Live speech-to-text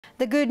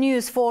The good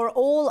news for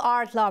all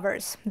art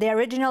lovers. The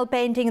original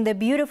painting The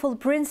Beautiful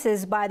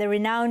Princess by the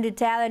renowned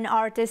Italian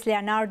artist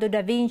Leonardo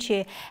da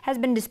Vinci has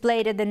been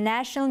displayed at the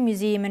National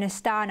Museum in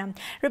Astana,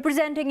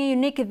 representing a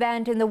unique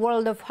event in the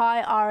world of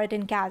high art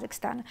in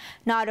Kazakhstan.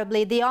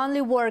 Notably, the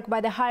only work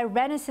by the high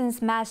Renaissance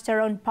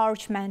master on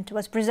parchment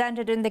was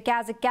presented in the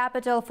Kazakh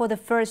capital for the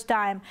first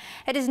time.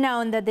 It is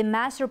known that the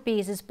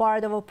masterpiece is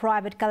part of a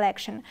private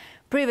collection.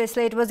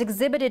 Previously, it was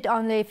exhibited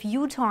only a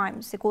few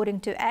times. According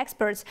to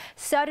experts,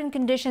 certain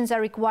conditions are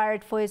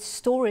required for its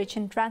storage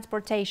and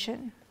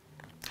transportation.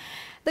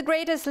 The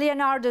greatest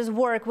Leonardo's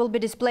work will be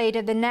displayed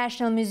at the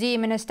National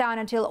Museum in Astana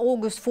until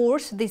August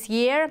 4th this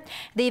year.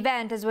 The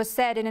event, as was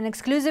said in an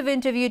exclusive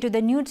interview to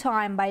The New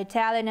Time by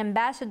Italian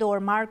ambassador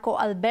Marco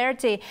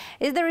Alberti,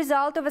 is the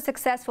result of a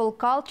successful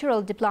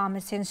cultural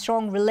diplomacy and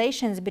strong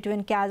relations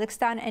between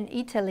Kazakhstan and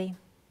Italy.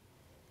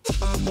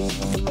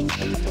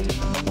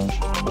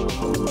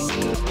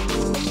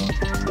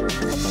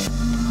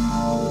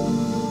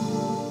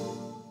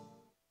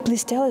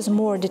 Please tell us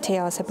more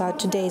details about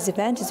today's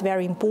event. It's a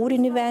very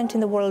important event in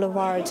the world of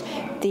art.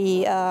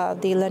 The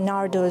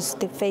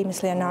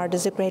famous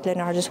Leonardo's, the great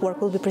Leonardo's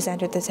work will be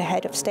presented as a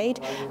head of state.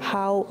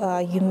 How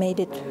you made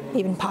it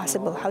even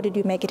possible? How did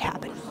you make it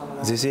happen?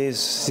 This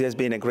has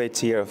been a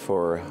great year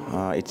for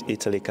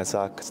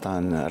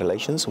Italy-Kazakhstan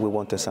relations. We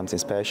wanted something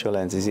special,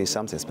 and this is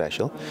something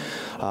special.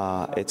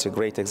 It's a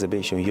great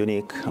exhibition,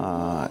 unique,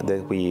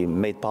 that we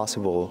made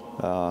possible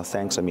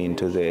thanks,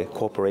 to the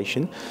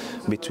cooperation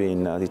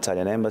between the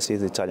Italian Embassy,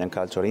 the Italian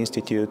Cultural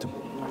Institute,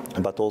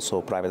 but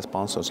also private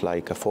sponsors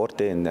like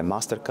Forte and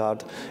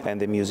MasterCard and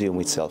the museum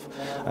itself.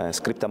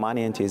 Scripta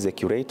Manient is the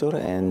curator,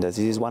 and this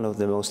is one of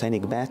the most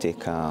enigmatic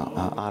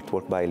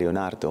artwork by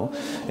Leonardo.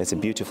 It's a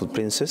beautiful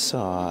princess,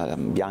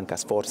 Bianca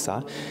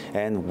Sforza,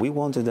 and we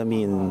wanted,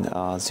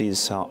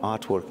 this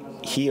artwork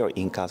here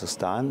in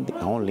Kazakhstan,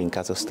 only in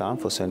Kazakhstan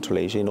for Central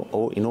Asia,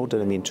 in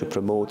order to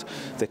promote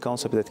the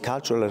concept that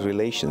cultural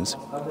relations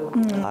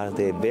are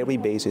the very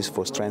basis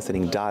for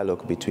strengthening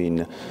dialogue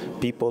between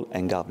people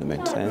and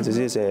government. And this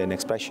is an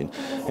expression,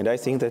 and I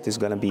think that is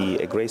going to be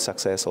a great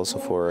success also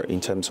in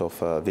terms of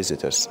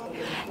visitors.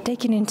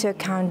 Taking into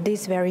account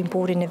this very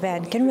important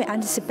event, can we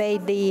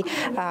anticipate the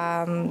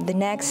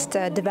next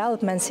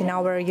developments in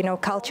our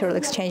cultural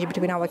exchange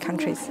between our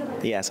countries?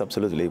 Yes,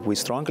 absolutely. We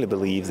strongly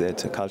believe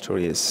that culture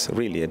is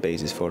really a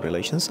basis for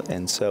relations,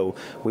 and so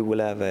we will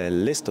have a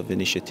list of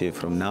initiatives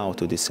from now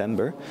to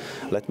December.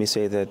 Let me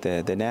say that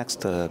the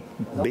next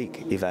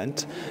big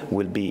event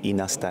will be in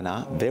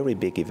Astana, very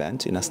big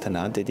event in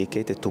Astana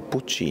dedicated to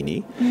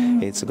Puccini.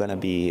 It's going to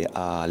be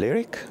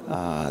lyric.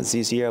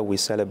 This year we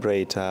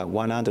celebrate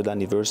 100th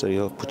anniversary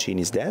of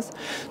Puccini's death,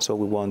 so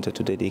we wanted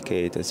to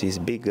dedicate this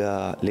big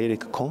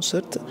lyric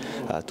concert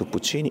to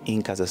Puccini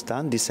in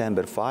Kazakhstan,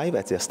 December 5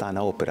 at the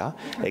Astana Opera.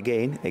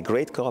 Again, a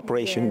great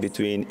cooperation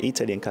between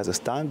Italy and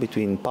Kazakhstan,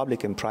 between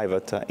public and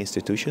private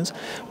institutions,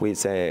 with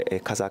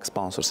Kazakh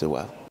sponsors as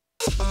well.